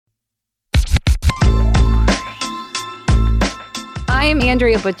I am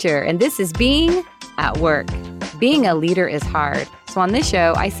Andrea Butcher, and this is Being at Work. Being a leader is hard. So on this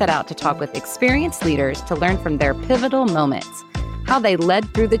show, I set out to talk with experienced leaders to learn from their pivotal moments, how they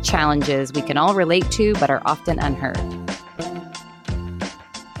led through the challenges we can all relate to but are often unheard.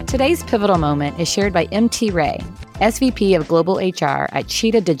 Today's pivotal moment is shared by MT Ray, SVP of Global HR at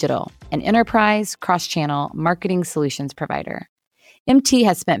Cheetah Digital, an enterprise cross-channel marketing solutions provider. MT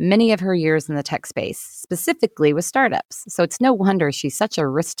has spent many of her years in the tech space, specifically with startups, so it's no wonder she's such a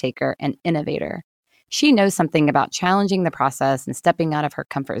risk taker and innovator. She knows something about challenging the process and stepping out of her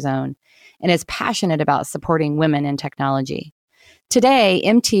comfort zone, and is passionate about supporting women in technology. Today,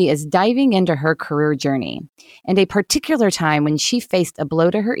 MT is diving into her career journey and a particular time when she faced a blow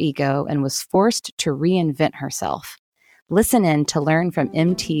to her ego and was forced to reinvent herself. Listen in to learn from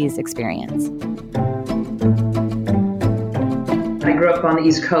MT's experience. I grew up on the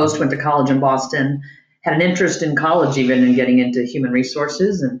East Coast, went to college in Boston, had an interest in college even in getting into human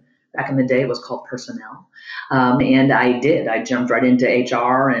resources, and back in the day it was called personnel. And I did. I jumped right into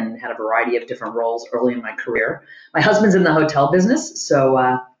HR and had a variety of different roles early in my career. My husband's in the hotel business,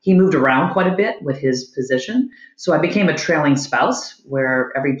 so he moved around quite a bit with his position. So I became a trailing spouse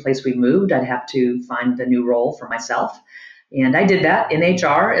where every place we moved, I'd have to find a new role for myself. And I did that in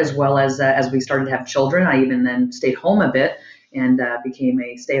HR as well as we started to have children. I even then stayed home a bit and became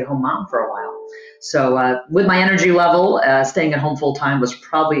a stay-at-home mom for a while. So with my energy level, staying at home full-time was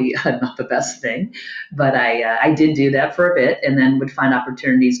probably not the best thing, but I did do that for a bit and then would find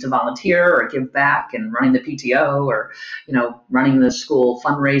opportunities to volunteer or give back, and running the PTO or, running the school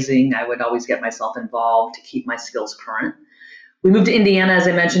fundraising. I would always get myself involved to keep my skills current. We moved to Indiana, as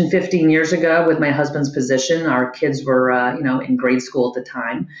I mentioned, 15 years ago with my husband's position. Our kids were, in grade school at the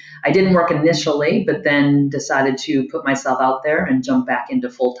time. I didn't work initially, but then decided to put myself out there and jump back into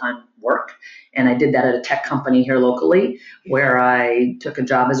full-time work. And I did that at a tech company here locally where I took a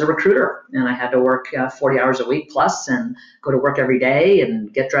job as a recruiter. And I had to work 40 hours a week plus and go to work every day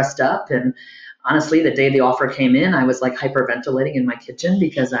and get dressed up. And honestly, the day the offer came in, I was like hyperventilating in my kitchen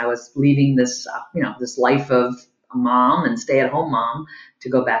because I was leaving this, this life of a mom and stay-at-home mom to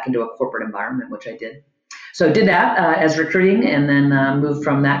go back into a corporate environment, which I did. So I did that as recruiting, and then moved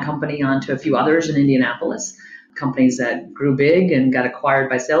from that company on to a few others in Indianapolis, companies that grew big and got acquired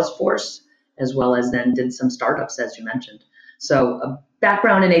by Salesforce, as well as then did some startups, as you mentioned. So a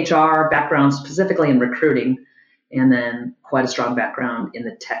background in HR, background specifically in recruiting, and then quite a strong background in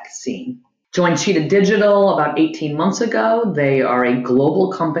the tech scene. Joined Cheetah Digital about 18 months ago. They are a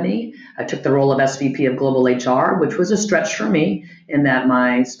global company. I took the role of SVP of Global HR, which was a stretch for me in that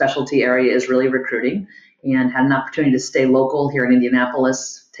my specialty area is really recruiting, and had an opportunity to stay local here in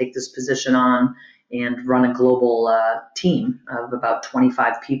Indianapolis, take this position on, and run a global team of about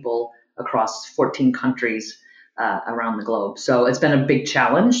 25 people across 14 countries around the globe. So it's been a big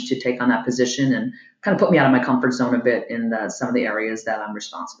challenge to take on that position and kind of put me out of my comfort zone a bit in some of the areas that I'm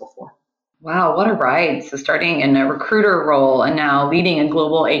responsible for. Wow, what a ride. So starting in a recruiter role and now leading a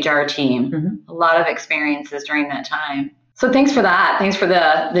global HR team. Mm-hmm. A lot of experiences during that time. So thanks for that. Thanks for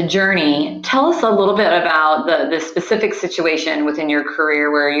the journey. Tell us a little bit about the specific situation within your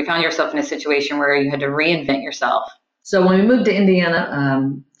career where you found yourself in a situation where you had to reinvent yourself. So when we moved to Indiana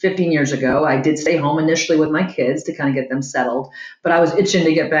 15 years ago, I did stay home initially with my kids to kind of get them settled, but I was itching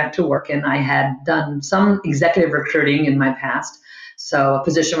to get back to work, and I had done some executive recruiting in my past. So a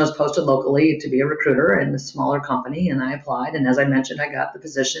position was posted locally to be a recruiter in a smaller company, and I applied. And as I mentioned, I got the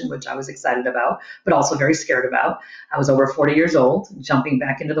position, which I was excited about, but also very scared about. I was over 40 years old, jumping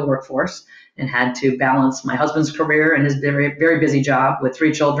back into the workforce, and had to balance my husband's career and his very, very busy job with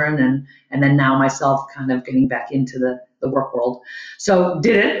 3 children, and then now myself kind of getting back into the work world. So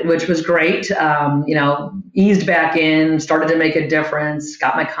did it, which was great. Eased back in, started to make a difference,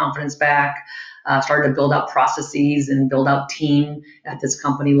 got my confidence back. Started to build out processes and build out team at this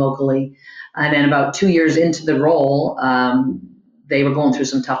company locally. And then about 2 years into the role, they were going through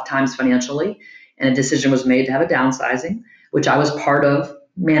some tough times financially, and a decision was made to have a downsizing, which I was part of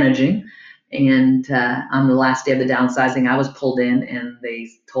managing. And on the last day of the downsizing, I was pulled in, and they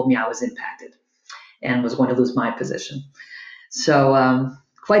told me I was impacted and was going to lose my position. So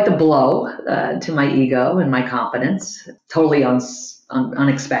quite the blow to my ego and my confidence, totally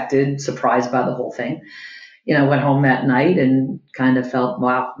unexpected, surprised by the whole thing. Went home that night and kind of felt,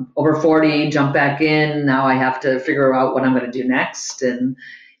 wow, over 40, jump back in. Now I have to figure out what I'm going to do next. And,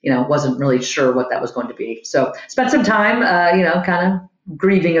 wasn't really sure what that was going to be. So spent some time, kind of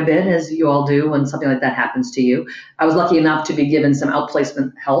grieving a bit, as you all do when something like that happens to you. I was lucky enough to be given some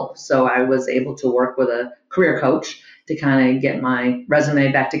outplacement help. So I was able to work with a career coach to kind of get my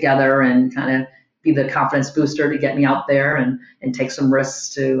resume back together and kind of be the confidence booster to get me out there and take some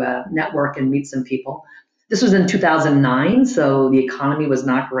risks to network and meet some people. This was in 2009, so the economy was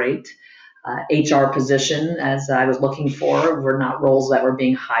not great. HR position, as I was looking for, were not roles that were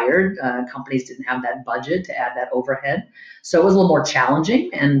being hired. Companies didn't have that budget to add that overhead. So it was a little more challenging,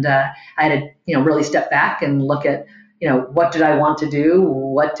 and I had to really step back and look at what did I want to do?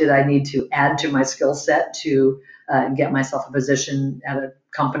 What did I need to add to my skill set to get myself a position at a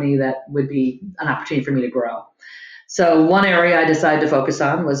company that would be an opportunity for me to grow? So one area I decided to focus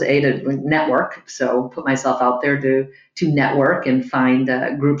on was to network. So put myself out there to network and find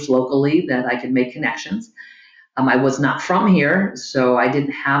groups locally that I could make connections. I was not from here, so I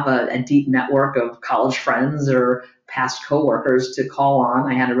didn't have a deep network of college friends or past coworkers to call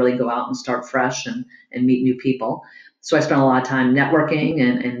on. I had to really go out and start fresh and meet new people. So I spent a lot of time networking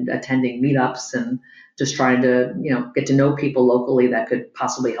and attending meetups and just trying to get to know people locally that could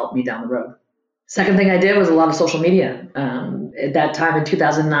possibly help me down the road. Second thing I did was a lot of social media. At that time in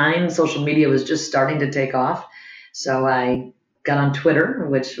 2009, social media was just starting to take off. So I got on Twitter,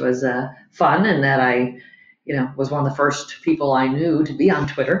 which was fun, and that I was one of the first people I knew to be on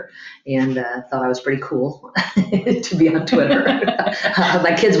Twitter, and thought I was pretty cool to be on Twitter.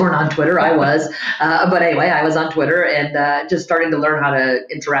 My kids weren't on Twitter, I was. But anyway, I was on Twitter and just starting to learn how to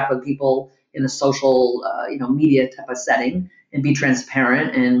interact with people in a social media type of setting and be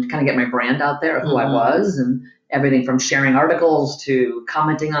transparent and kind of get my brand out there of who I was, and everything from sharing articles to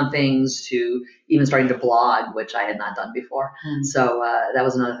commenting on things to even starting to blog, which I had not done before. So that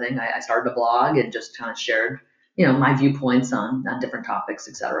was another thing. I started a blog and just kind of shared, my viewpoints on different topics,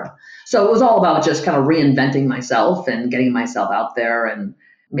 et cetera. So it was all about just kind of reinventing myself and getting myself out there and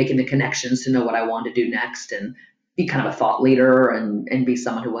making the connections to know what I wanted to do next and be kind of a thought leader and be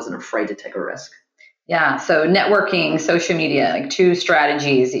someone who wasn't afraid to take a risk. Yeah. So networking, social media, like two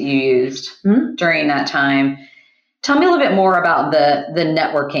strategies that you used during that time. Tell me a little bit more about the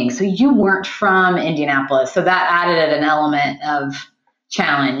networking. So you weren't from Indianapolis, so that added an element of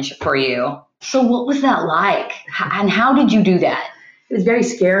challenge for you. So what was that like? And how did you do that? It was very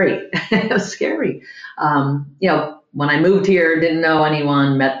scary. It was scary. When I moved here, didn't know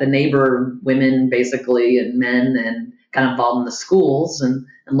anyone, met the neighbor women basically and men, and got involved in the schools and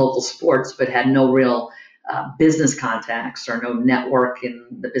local sports, but had no real business contacts or no network in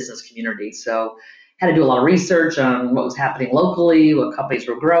the business community. So had to do a lot of research on what was happening locally, what companies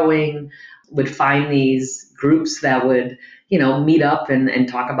were growing, would find these groups that would, meet up and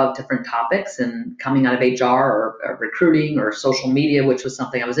talk about different topics. And coming out of HR or recruiting or social media, which was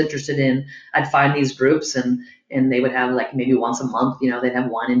something I was interested in, I'd find these groups and they would have like maybe once a month, they'd have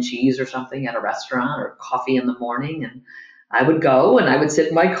wine and cheese or something at a restaurant or coffee in the morning. And I would go and I would sit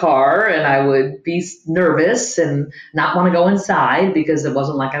in my car and I would be nervous and not want to go inside because it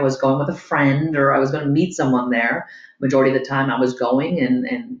wasn't like I was going with a friend or I was going to meet someone there. Majority of the time I was going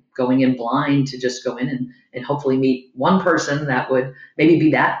and going in blind to just go in and hopefully meet one person that would maybe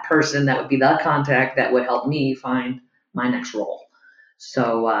be that person that would be the contact that would help me find my next role.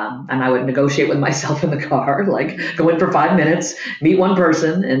 So, and I would negotiate with myself in the car, like go in for 5 minutes, meet one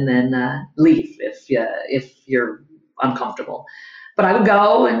person, and then leave if you're uncomfortable. But I would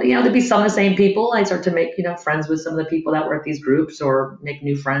go and, there'd be some of the same people. I'd start to make, friends with some of the people that were at these groups or make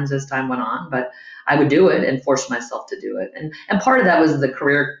new friends as time went on. But I would do it and force myself to do it. And part of that was the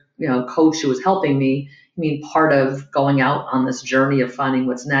career, coach who was helping me. Part of going out on this journey of finding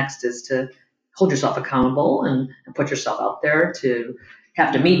what's next is to hold yourself accountable and put yourself out there to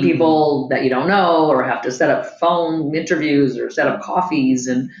have to meet people that you don't know or have to set up phone interviews or set up coffees.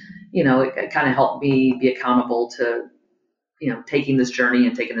 And, it kind of helped me be accountable to, taking this journey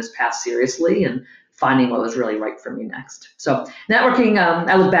and taking this path seriously and finding what was really right for me next. So networking,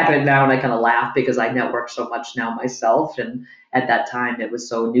 I look back at it now and I kind of laugh because I network so much now myself. And at that time, it was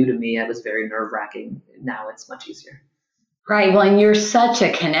so new to me. It was very nerve-wracking. Now it's much easier. Right. Well, and you're such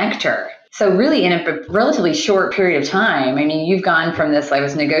a connector. So really in a relatively short period of time, you've gone from this, I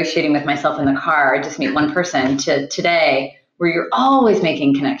was negotiating with myself in the car, I just meet one person, to today where you're always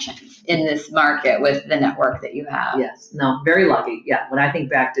making connections in this market with the network that you have. Yes. No, very lucky. Yeah. When I think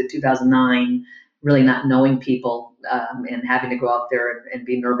back to 2009, really not knowing people and having to go out there and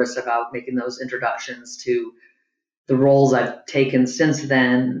be nervous about making those introductions to the roles I've taken since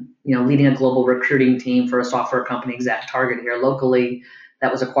then, leading a global recruiting team for a software company, ExactTarget here locally,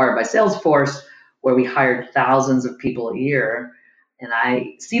 that was acquired by Salesforce, where we hired thousands of people a year. And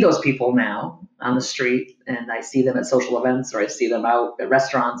I see those people now on the street, and I see them at social events, or I see them out at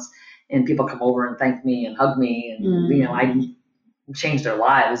restaurants, and people come over and thank me and hug me. And, I change their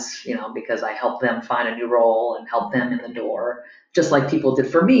lives, because I help them find a new role and help them in the door, just like people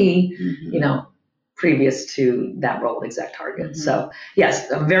did for me, previous to that role at ExactTarget. So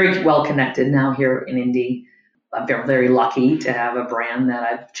yes, I'm very well connected now here in Indy. I'm very, very lucky to have a brand that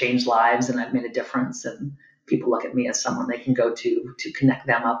I've changed lives and I've made a difference. And people look at me as someone they can go to connect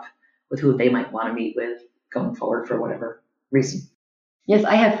them up with who they might want to meet with going forward for whatever reason. Yes,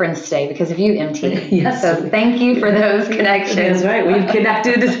 I have friends today because of you, MT. Yes. So thank you for those connections. That's right. We've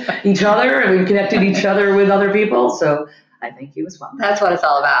connected each other and we've connected each other with other people. So I thank you as well. That's what it's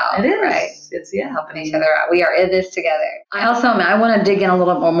all about. It is. Right? It's helping each other out. We are in this together. I want to dig in a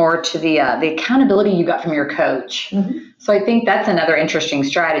little bit more to the accountability you got from your coach. So I think that's another interesting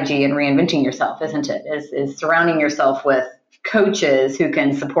strategy in reinventing yourself, isn't it? Is surrounding yourself with coaches who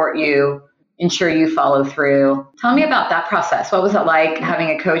can support you, ensure you follow through. Tell me about that process. What was it like having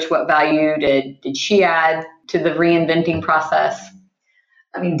a coach? What value did she add to the reinventing process?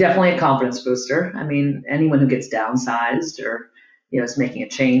 I mean, definitely a confidence booster. I mean, anyone who gets downsized or, is making a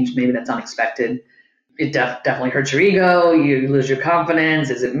change, maybe that's unexpected. It definitely hurts your ego. You lose your confidence.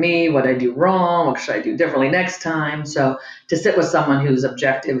 Is it me? What did I do wrong? What should I do differently next time? So to sit with someone who's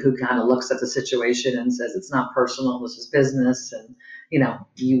objective, who kind of looks at the situation and says, it's not personal, this is business. And,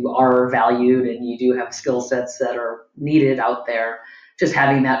 you are valued and you do have skill sets that are needed out there. Just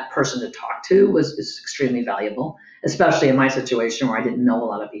having that person to talk to is extremely valuable, especially in my situation where I didn't know a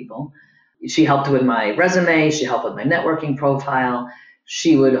lot of people. She helped with my resume. She helped with my networking profile.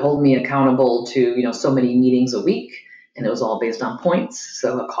 She would hold me accountable to, so many meetings a week, and it was all based on points.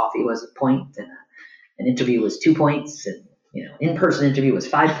 So a coffee was a point, and an interview was 2 points, and in-person interview was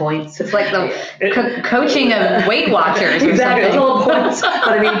 5 points. It's like the coaching of Weight Watchers. Exactly, it's all points. But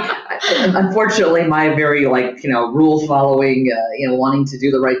I mean, unfortunately, my very rule following, wanting to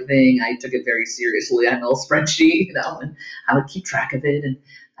do the right thing, I took it very seriously. I had a little spreadsheet, and I would keep track of it, and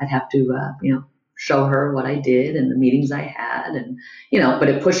I'd have to, show her what I did and the meetings I had, and but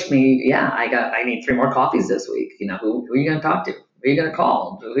it pushed me. I need 3 more coffees this week. Who are you going to talk to? Who are you going to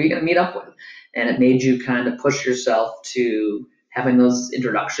call? Who are you going to meet up with? And it made you kind of push yourself to having those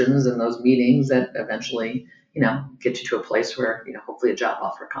introductions and those meetings that eventually, get you to a place where, hopefully a job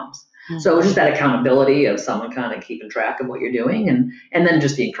offer comes. So it was just that accountability of someone kind of keeping track of what you're doing, and then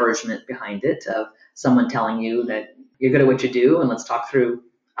just the encouragement behind it of someone telling you that you're good at what you do, and let's talk through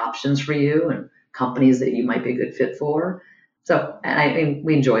options for you and companies that you might be a good fit for. So, and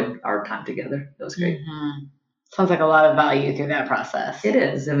we enjoyed our time together. It was great. Sounds like a lot of value through that process. It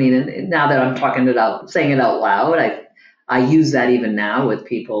is. I mean, and now that I'm saying it out loud, I use that even now with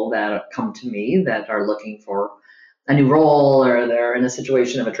people that come to me that are looking for a new role, or they're in a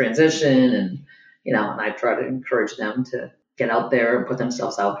situation of a transition, and and I try to encourage them to get out there and put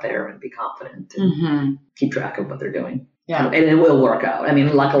themselves out there and be confident and keep track of what they're doing. Yeah, and it will work out. I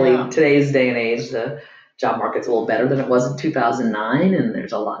mean, luckily today's day and age, the job market's a little better than it was in 2009, and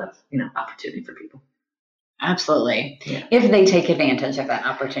there's a lot of opportunity for people. Absolutely. Yeah. If they take advantage of that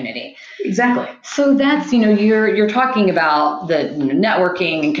opportunity. Exactly. So that's, you're talking about the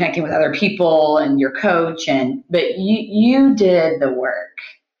networking and connecting with other people and your coach, but you did the work.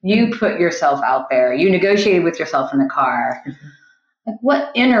 You put yourself out there. You negotiated with yourself in the car. Like,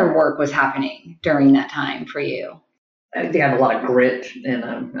 what inner work was happening during that time for you? I think I have a lot of grit, and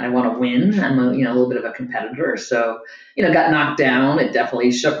I want to win. I'm a little bit of a competitor, so got knocked down. It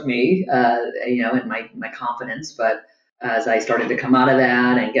definitely shook me, and my confidence. But as I started to come out of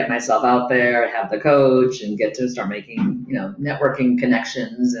that and get myself out there, have the coach, and get to start making networking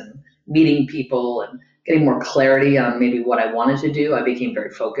connections and meeting people and getting more clarity on maybe what I wanted to do, I became very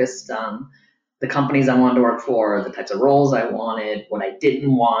focused on the companies I wanted to work for, the types of roles I wanted, what I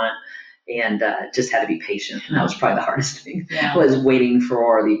didn't want. And just had to be patient. And that was probably the hardest thing, was waiting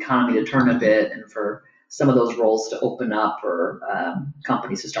for the economy to turn a bit and for some of those roles to open up, or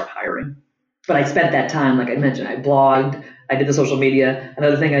companies to start hiring. But I spent that time, like I mentioned, I blogged, I did the social media.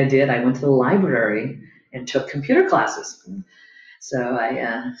 Another thing I did, I went to the library and took computer classes. So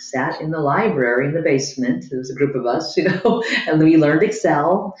I sat in the library in the basement. There was a group of us, and we learned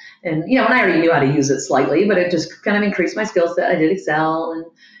Excel. And, and I already knew how to use it slightly, but it just kind of increased my skill set. I did Excel and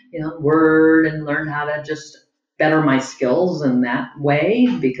Word, and learned how to just better my skills in that way,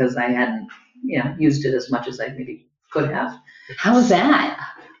 because I hadn't, used it as much as I maybe could have. How was that?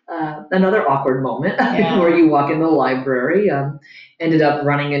 Another awkward moment where you walk in the library. Ended up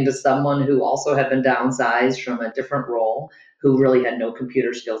running into someone who also had been downsized from a different role, who really had no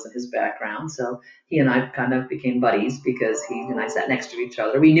computer skills in his background. So he and I kind of became buddies, because he and I sat next to each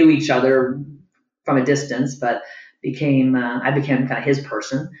other. We knew each other from a distance, but I became kind of his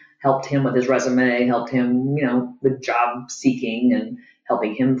person, helped him with his resume, helped him, with job seeking and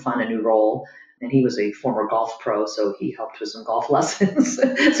helping him find a new role. And he was a former golf pro, so he helped with some golf lessons.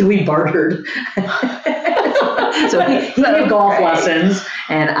 So we bartered. So he did golf lessons,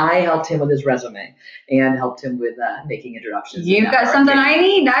 and I helped him with his resume and helped him with making introductions. You've got something I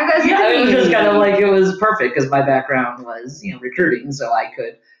need. I've got something it was just kind of like, it was perfect because my background was, recruiting, so I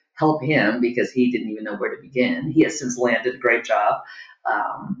could help him because he didn't even know where to begin. He has since landed a great job,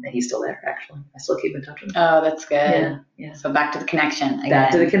 and he's still there, actually. I still keep in touch with him. Oh, that's good. Yeah. So back to the connection again.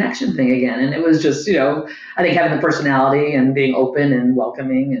 Back to the connection thing again. And it was just, I think having the personality and being open and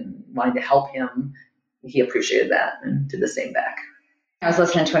welcoming and wanting to help him, he appreciated that and did the same back. I was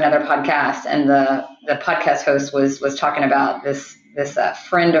listening to another podcast, and the podcast host was talking about this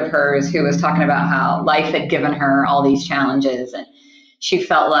friend of hers who was talking about how life had given her all these challenges, and she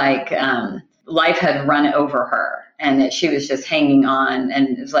felt like life had run over her and that she was just hanging on, and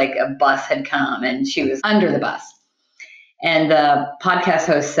it was like a bus had come and she was under the bus. And the podcast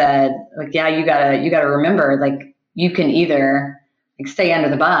host said, like, yeah, you gotta remember, like, you can either stay under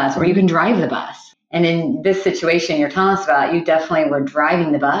the bus or you can drive the bus. And in this situation you're telling us about, you definitely were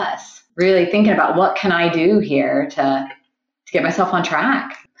driving the bus, really thinking about what can I do here to get myself on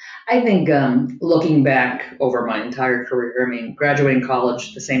track. I think looking back over my entire career, graduating college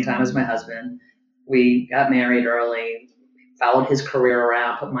at the same time as my husband, we got married early, followed his career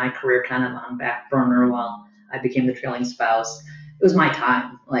around, put my career kind of on back burner while I became the trailing spouse. It was my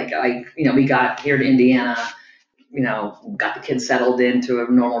time. Like we got here to Indiana, got the kids settled into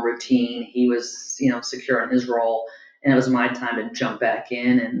a normal routine. He was, secure in his role, and it was my time to jump back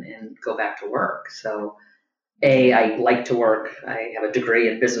in and go back to work. So I like to work. I have a degree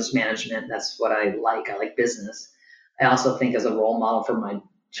in business management. That's what I like. I like business. I also think as a role model for my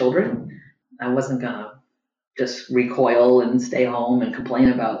children, I wasn't going to just recoil and stay home and complain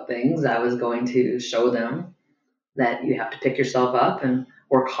about things. I was going to show them that you have to pick yourself up and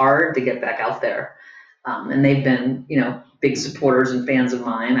work hard to get back out there. And they've been, big supporters and fans of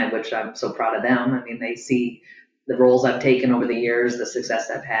mine, which I'm so proud of them. They see the roles I've taken over the years, the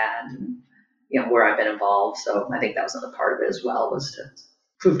success I've had, and, where I've been involved. So I think that was another part of it as well, was to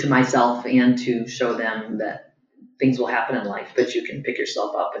prove to myself and to show them that things will happen in life, but you can pick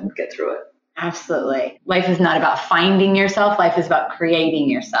yourself up and get through it. Absolutely. Life is not about finding yourself. Life is about creating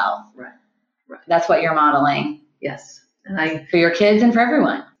yourself. Right. That's what you're modeling. Yes. And for your kids and for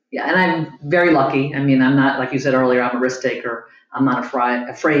everyone. Yeah. And I'm very lucky. I'm not, like you said earlier, I'm a risk taker. I'm not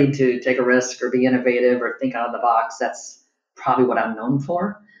afraid to take a risk or be innovative or think out of the box. That's probably what I'm known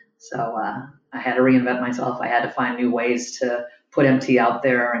for. So I had to reinvent myself. I had to find new ways to put MT out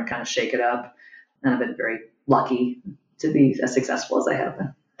there and kind of shake it up. And I've been very lucky to be as successful as I have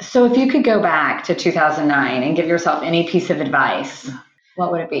been. So if you could go back to 2009 and give yourself any piece of advice,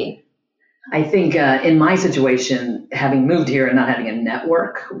 what would it be? I think in my situation, having moved here and not having a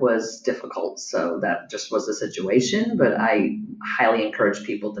network was difficult. So that just was the situation. But I highly encourage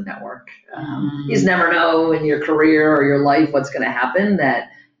people to network. You just never know in your career or your life what's going to happen, that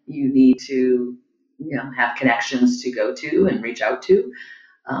you need to have connections to go to and reach out to.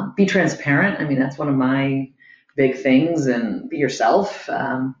 Be transparent. That's one of my big things, and be yourself.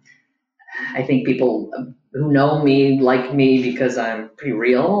 I think people who know me like me because I'm pretty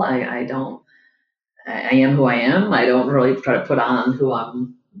real. I am who I am. I don't really try to put on who I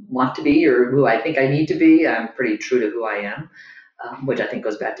want to be or who I think I need to be. I'm pretty true to who I am, which I think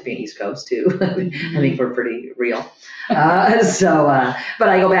goes back to being East Coast too. I think we're pretty real. But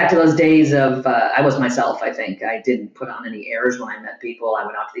I go back to those days of I was myself. I think I didn't put on any airs when I met people. I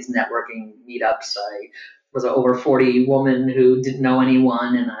went out to these networking meetups. I was an over 40 woman who didn't know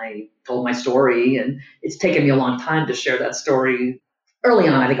anyone, and I told my story, and it's taken me a long time to share that story. Early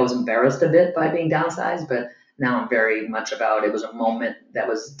on, I think I was embarrassed a bit by being downsized, but now I'm very much about it was a moment that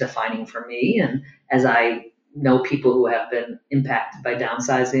was defining for me. And as I know people who have been impacted by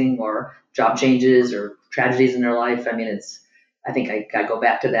downsizing or job changes or tragedies in their life, I think I go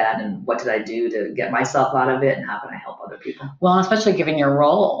back to that and what did I do to get myself out of it and how can I help other people? Well, especially given your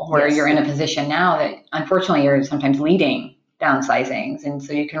role where you're in a position now that unfortunately you're sometimes leading downsizings. And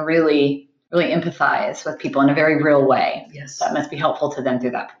so you can really, really empathize with people in a very real way. Yes. That must be helpful to them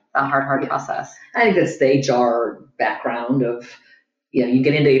through that hard process. I think that's the HR background of, you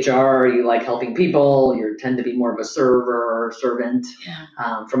get into HR, you like helping people, you tend to be more of a server or servant.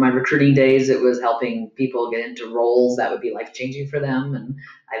 Yeah. From my recruiting days, it was helping people get into roles that would be life-changing for them. And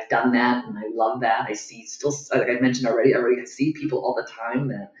I've done that, and I love that. I see still, like I mentioned already, I see people all the time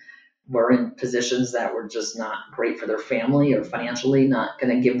that were in positions that were just not great for their family or financially not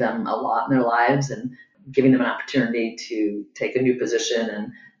going to give them a lot in their lives, and giving them an opportunity to take a new position.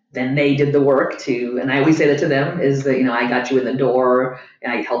 And then they did the work and I always say that to them is that, I got you in the door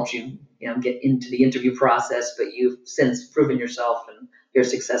and I helped you get into the interview process, but you've since proven yourself and your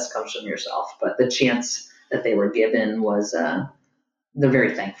success comes from yourself. But the chance that they were given was, they're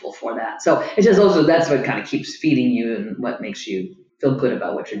very thankful for that. So it's just also, that's what kind of keeps feeding you and what makes you feel good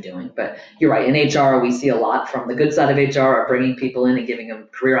about what you're doing. But you're right. In HR, we see a lot from the good side of HR, are bringing people in and giving them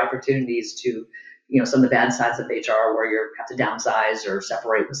career opportunities, to, some of the bad sides of HR where you have to downsize or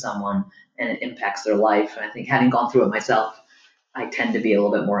separate with someone and it impacts their life. And I think having gone through it myself, I tend to be a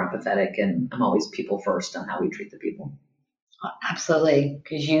little bit more empathetic, and I'm always people first on how we treat the people. Absolutely,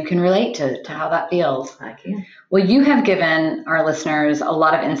 because you can relate to how that feels. I can. Well, you have given our listeners a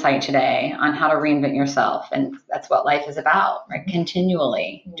lot of insight today on how to reinvent yourself. And that's what life is about, right?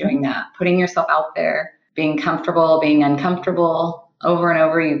 Continually doing that, putting yourself out there, being comfortable, being uncomfortable. Over and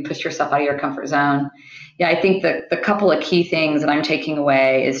over, you push yourself out of your comfort zone. Yeah, I think that the couple of key things that I'm taking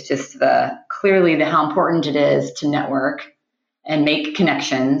away is just clearly how important it is to network and make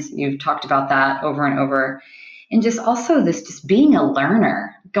connections. You've talked about that over and over. And just also just being a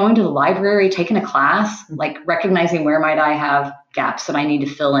learner, going to the library, taking a class, like recognizing where might I have gaps that I need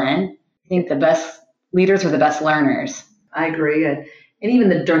to fill in. I think the best leaders are the best learners. I agree. And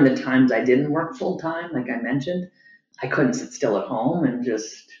even during the times I didn't work full time, like I mentioned, I couldn't sit still at home and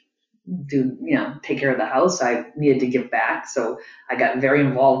just take care of the house. I needed to give back. So I got very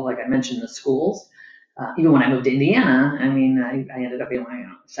involved, like I mentioned, in the schools. Even when I moved to Indiana, I ended up being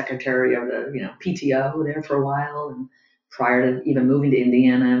secretary of the PTO there for a while. And prior to even moving to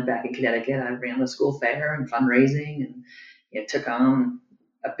Indiana, back in Connecticut, I ran the school fair and fundraising, and took on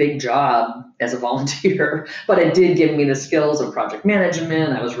a big job as a volunteer. But it did give me the skills of project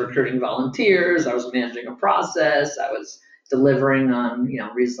management. I was recruiting volunteers. I was managing a process. I was delivering on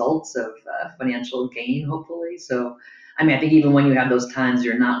results of financial gain, hopefully. So I think even when you have those times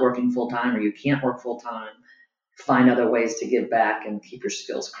you're not working full time or you can't work full time, find other ways to give back and keep your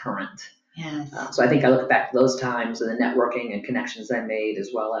skills current. Yes. So I think I look back to those times and the networking and connections I made,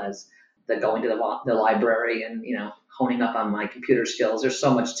 as well as the going to the library and honing up on my computer skills. There's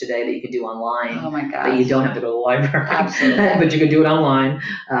so much today that you can do online. Oh my God. That you don't have to go to the library. Absolutely. But you can do it online,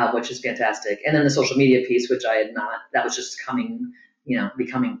 which is fantastic. And then the social media piece, which I had not, that was just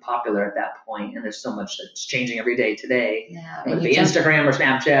becoming popular at that point. And there's so much that's changing every day today. Yeah, whether it be Instagram or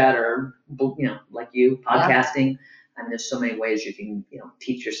Snapchat or, like you, podcasting. Yeah. There's so many ways you can,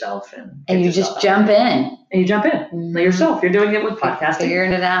 teach yourself and you just jump in. And you jump in yourself. You're doing it with podcasting.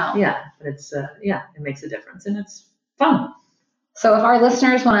 Figuring it out. Yeah. But it's, it makes a difference and it's fun. So if our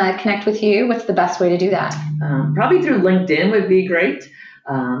listeners want to connect with you, what's the best way to do that? Probably through LinkedIn would be great.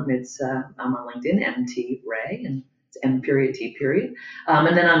 I'm on LinkedIn, MT Ray, and it's M.T.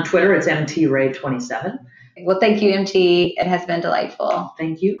 And then on Twitter, it's MT Ray 27. Well, thank you, MT. It has been delightful.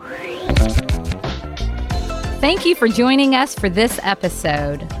 Thank you. Thank you for joining us for this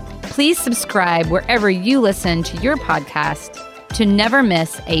episode. Please subscribe wherever you listen to your podcast to never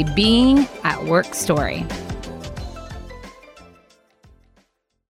miss a Being at Work story.